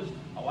house because,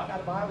 oh, I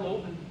got a Bible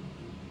open.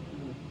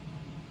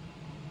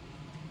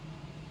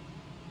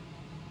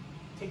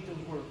 Take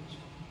those words,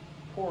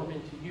 pour them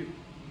into you.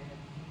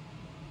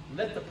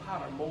 Let the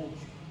potter mold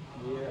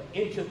you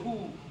into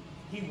who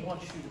he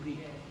wants you to be,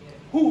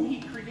 who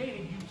he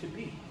created you to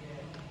be.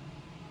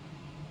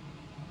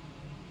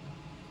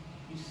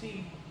 You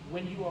see,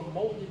 when you are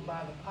molded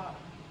by the potter,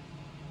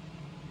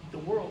 the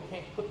world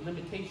can't put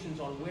limitations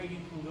on where you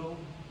can go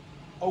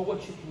or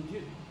what you can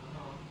do.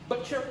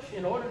 But church,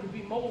 in order to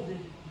be molded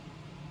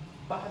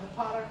by the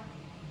potter,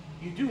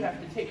 you do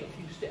have to take a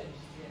few steps.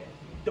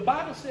 The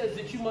Bible says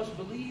that you must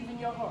believe in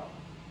your heart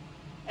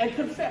and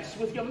confess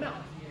with your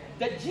mouth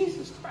that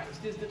Jesus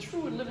Christ is the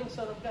true and living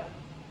Son of God.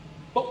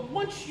 But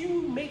once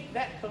you make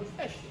that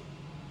confession,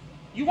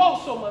 you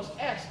also must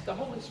ask the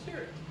Holy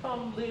Spirit to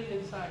come live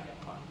inside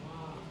your heart.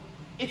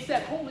 It's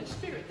that Holy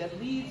Spirit that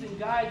leads and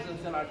guides us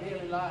in our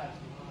daily lives.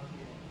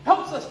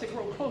 Helps us to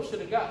grow closer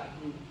to God.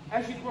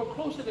 As you grow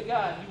closer to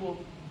God, you will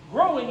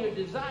grow in your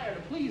desire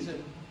to please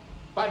Him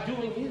by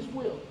doing His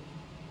will.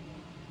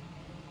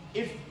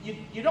 If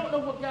you don't know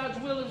what God's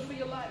will is for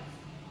your life,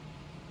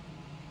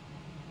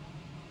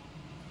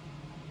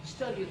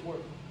 study His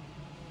Word.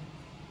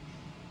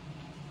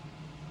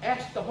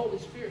 Ask the Holy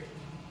Spirit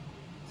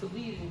to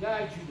lead and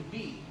guide you to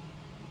be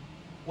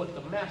what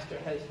the Master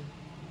has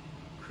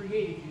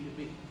created you to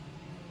be.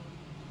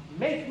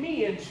 Make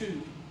me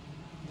into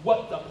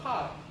what the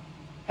potter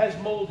has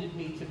molded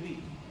me to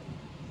be.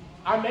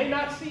 I may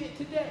not see it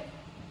today.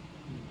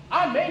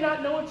 I may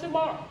not know it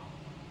tomorrow.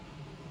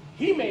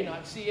 He may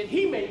not see it.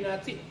 He may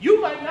not see it.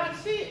 You might not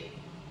see it,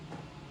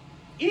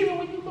 even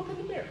when you look in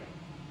the mirror.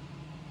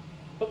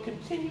 But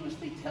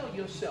continuously tell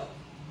yourself,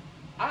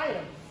 I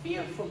am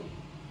fearfully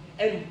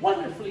and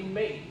wonderfully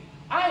made.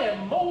 I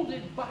am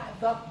molded by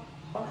the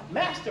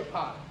master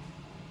potter.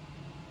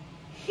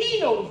 He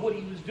knows what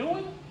He was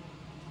doing.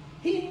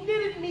 He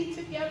knitted me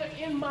together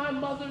in my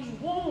mother's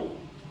womb.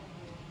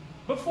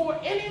 Before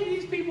any of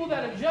these people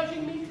that are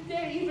judging me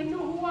today even knew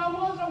who I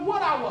was or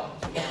what I was.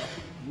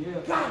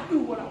 Yeah. God knew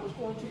what I was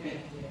going to be.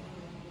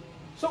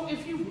 So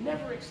if you've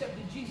never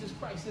accepted Jesus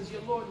Christ as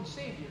your Lord and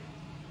Savior,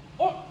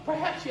 or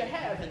perhaps you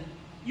have and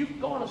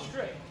you've gone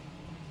astray,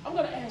 I'm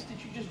going to ask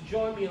that you just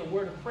join me in a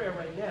word of prayer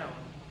right now.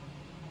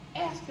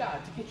 Ask God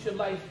to get your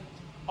life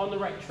on the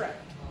right track.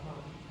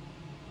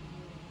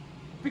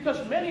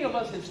 Because many of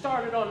us have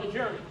started on the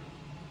journey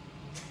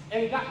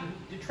and gotten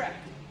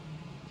detracted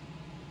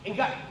and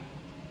got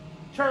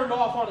turned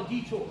off on a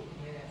detour.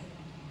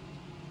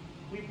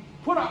 We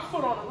put our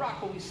foot on a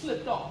rock and we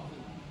slipped off.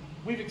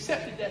 We've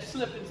accepted that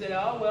slip and said,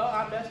 oh, well,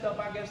 I messed up.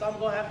 I guess I'm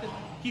going to have to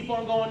keep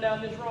on going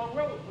down this wrong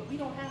road. But we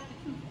don't have to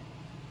do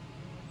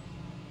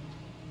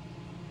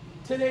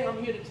that. Today,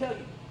 I'm here to tell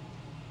you,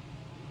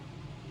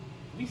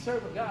 we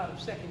serve a God of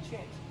second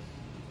chances.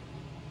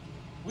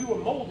 We were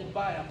molded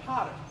by a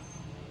potter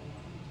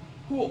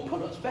who will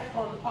put us back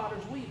on the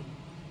potter's wheel.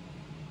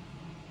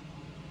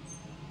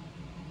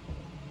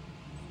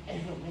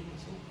 And He'll make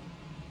us over.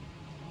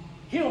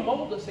 He'll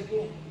mold us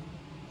again.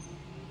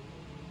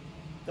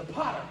 The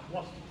potter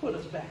wants to put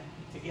us back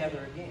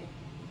together again.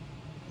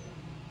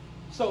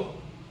 So,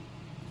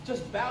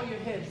 just bow your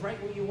heads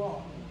right where you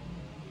are.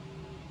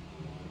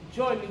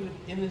 Join me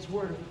in this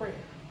word of prayer.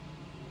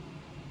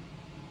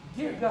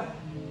 Dear God,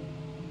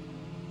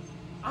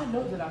 I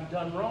know that I've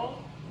done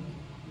wrong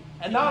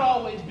and not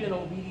always been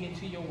obedient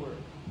to your word.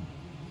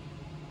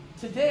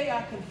 Today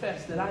I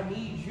confess that I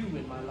need you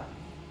in my life.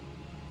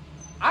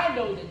 I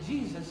know that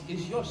Jesus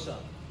is your Son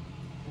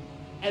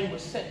and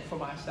was sent for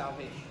my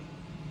salvation.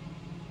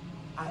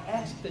 I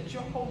ask that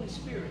your Holy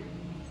Spirit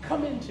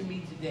come into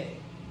me today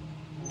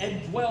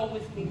and dwell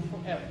with me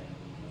forever.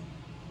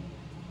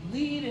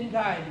 Lead and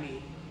guide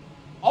me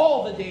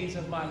all the days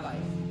of my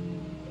life,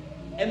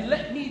 and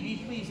let me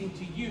be pleasing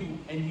to you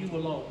and you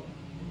alone.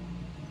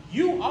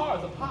 You are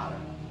the potter,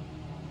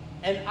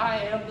 and I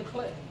am the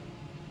clay.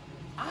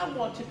 I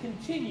want to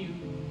continue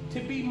to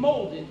be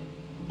molded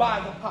by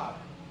the potter.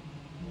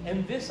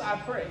 And this I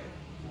pray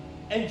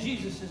in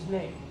Jesus'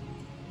 name.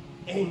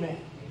 Amen.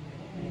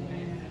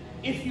 Amen.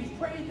 If you've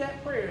prayed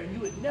that prayer and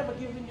you had never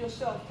given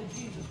yourself to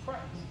Jesus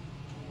Christ,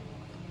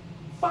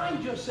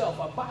 find yourself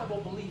a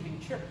Bible-believing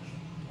church.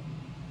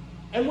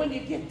 And when you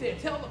get there,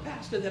 tell the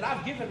pastor that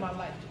I've given my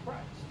life to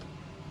Christ.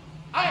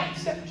 I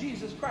accept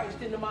Jesus Christ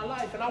into my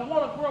life, and I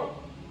want to grow.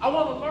 I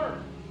want to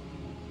learn.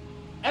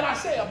 And I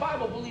say a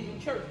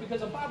Bible-believing church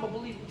because a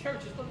Bible-believing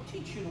church is going to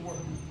teach you the Word,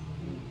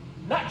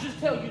 not just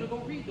tell you to go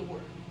read the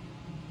Word.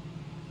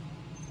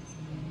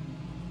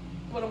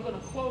 But I'm going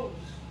to close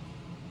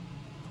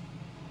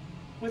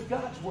with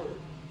God's Word,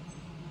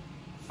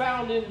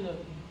 found in the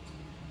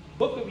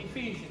book of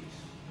Ephesians,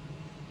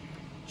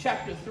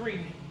 chapter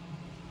 3,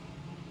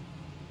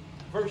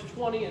 verse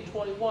 20 and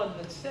 21,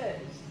 that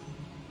says,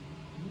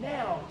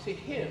 now to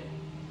Him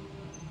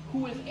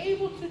who is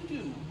able to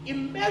do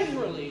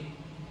immeasurably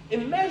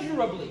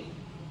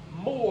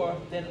more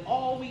than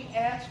all we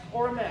ask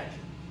or imagine,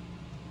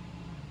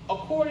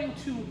 according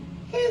to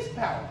His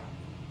power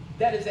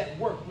that is at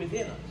work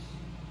within us.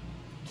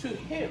 To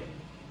Him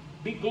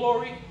be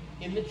glory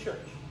in the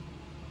church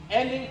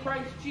and in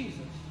Christ Jesus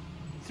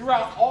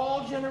throughout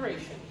all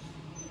generations,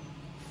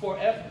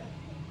 forever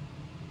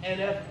and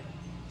ever.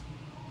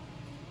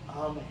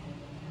 Amen.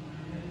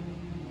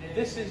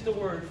 This is the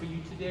word for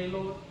you today,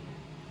 Lord.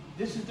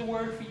 This is the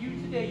word for you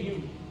today,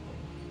 Union.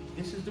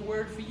 This is the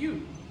word for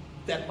you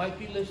that might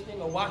be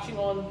listening or watching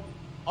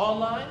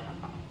online.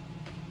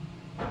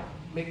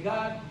 May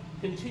God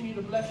continue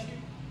to bless you.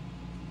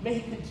 May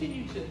He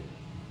continue to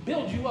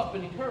build you up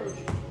and encourage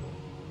you.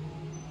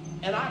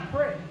 And I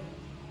pray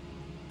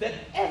that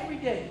every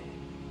day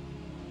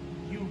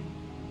you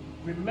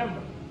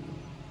remember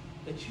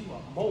that you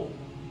are molded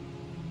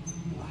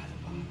by the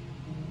potter.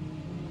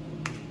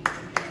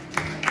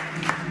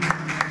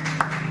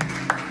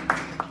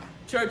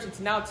 Church, it's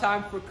now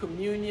time for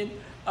communion.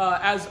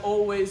 As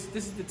always,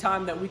 this is the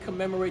time that we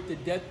commemorate the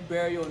death,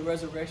 burial, and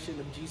resurrection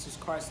of Jesus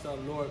Christ our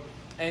Lord.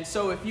 And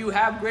so if you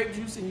have grape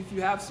juice and if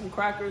you have some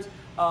crackers,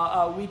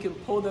 we can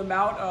pull them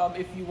out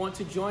if you want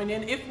to join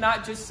in. If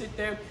not, just sit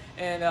there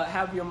and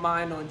have your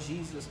mind on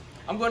Jesus.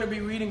 I'm going to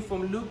be reading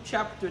from Luke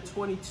chapter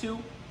 22,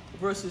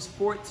 verses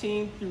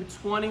 14 through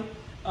 20.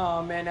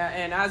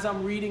 And as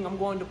I'm reading, I'm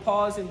going to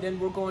pause, and then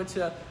we're going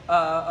to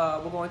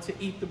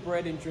eat the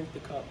bread and drink the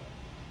cup.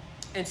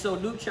 And so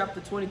Luke chapter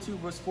 22,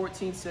 verse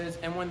 14 says,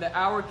 "And when the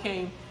hour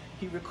came,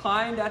 he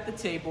reclined at the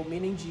table,"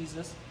 meaning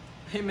Jesus,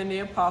 him and the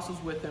apostles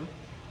with him,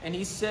 "and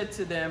he said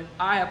to them,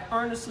 I have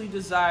earnestly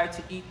desired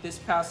to eat this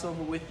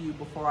Passover with you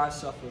before I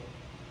suffer.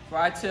 For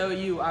I tell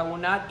you, I will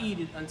not eat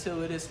it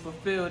until it is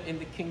fulfilled in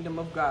the kingdom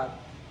of God.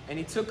 And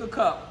he took a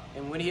cup,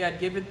 and when he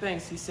had given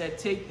thanks, he said,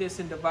 Take this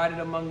and divide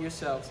it among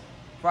yourselves.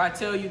 For I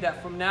tell you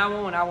that from now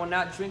on I will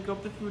not drink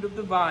of the fruit of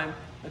the vine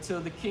until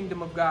the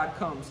kingdom of God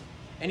comes.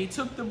 And he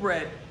took the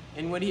bread,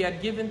 and when he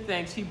had given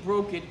thanks, he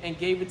broke it and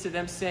gave it to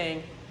them,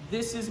 saying,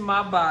 This is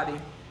my body,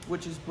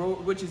 which is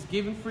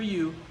given for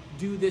you.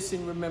 Do this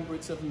in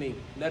remembrance of me."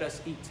 Let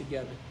us eat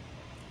together.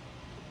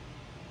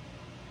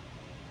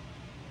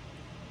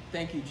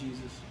 Thank you,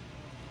 Jesus.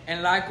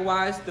 "And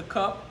likewise the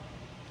cup,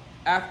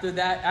 after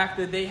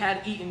they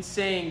had eaten,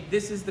 saying,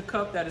 This is the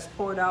cup that is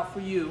poured out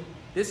for you.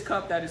 This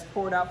cup that is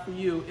poured out for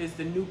you is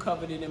the new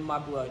covenant in my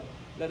blood.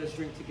 Let us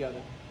drink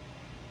together."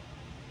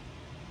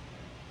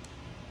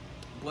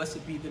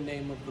 Blessed be the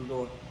name of the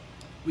Lord.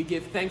 We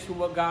give thanks for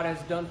what God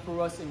has done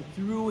for us, and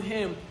through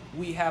him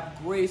we have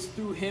grace,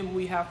 through him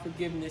we have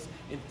forgiveness,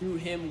 and through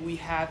him we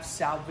have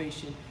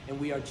salvation, and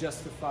we are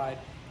justified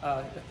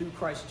through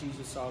Christ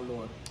Jesus our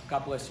Lord.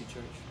 God bless you,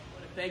 church. I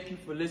want to thank you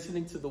for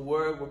listening to the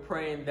word. We're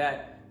praying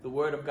that the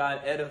word of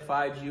God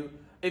edified you.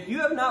 If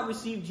you have not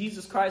received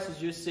Jesus Christ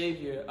as your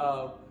Savior,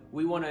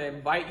 we want to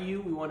invite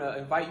you. We want to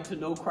invite you to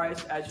know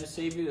Christ as your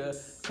Savior. A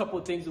couple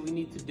of things that we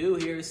need to do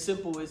here is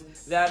simple: is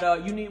that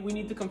we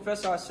need to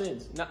confess our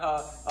sins.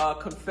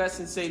 Confess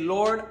and say,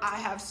 Lord, I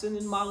have sin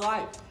in my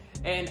life,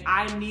 and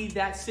I need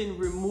that sin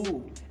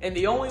removed. And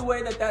the only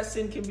way that that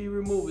sin can be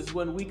removed is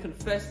when we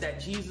confess that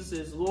Jesus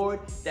is Lord,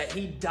 that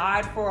he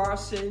died for our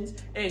sins,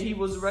 and he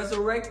was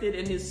resurrected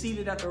and is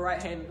seated at the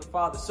right hand of the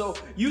Father. So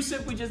you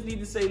simply just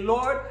need to say,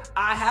 Lord,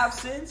 I have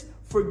sins.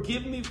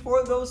 Forgive me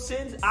for those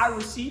sins. I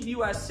receive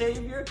you as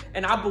Savior,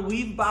 and I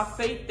believe by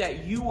faith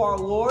that you are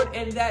Lord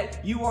and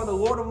that you are the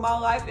Lord of my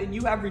life, and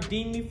you have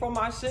redeemed me from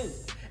my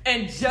sins.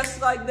 And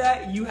just like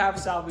that, you have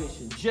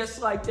salvation.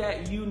 Just like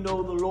that, you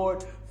know the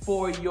Lord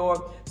for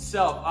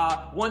yourself.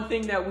 One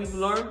thing that we've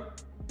learned,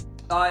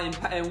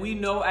 and we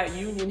know at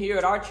Union here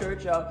at our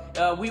church,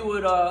 we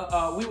would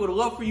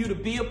love for you to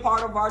be a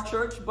part of our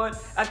church. But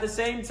at the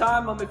same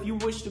time, if you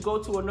wish to go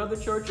to another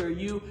church, or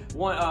you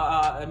want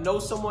know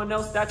someone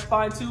else, that's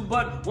fine too.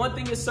 But one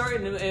thing is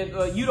certain, and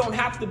you don't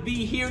have to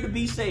be here to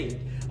be saved.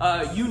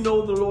 You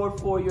know the Lord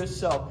for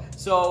yourself.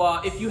 So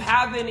if you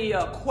have any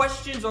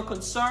questions or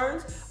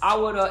concerns, I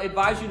would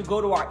advise you to go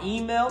to our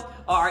email.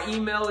 Our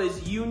email is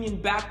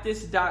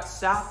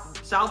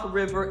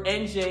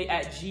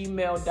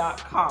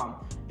unionbaptist.southriverNJ@gmail.com.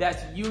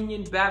 That's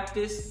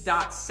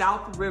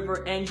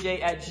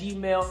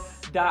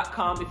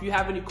unionbaptist.southriverNJ@gmail.com. If you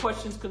have any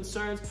questions,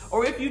 concerns,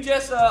 or if you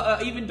just,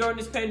 even during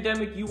this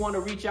pandemic, you want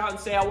to reach out and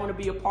say, I want to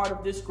be a part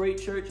of this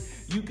great church,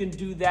 you can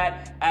do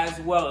that as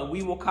well. And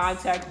we will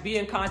be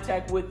in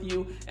contact with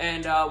you,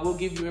 and we'll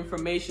give you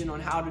information on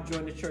how to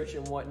join the church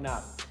and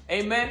whatnot.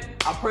 Amen.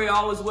 I pray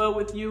all is well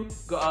with you.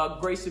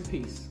 Grace and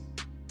peace.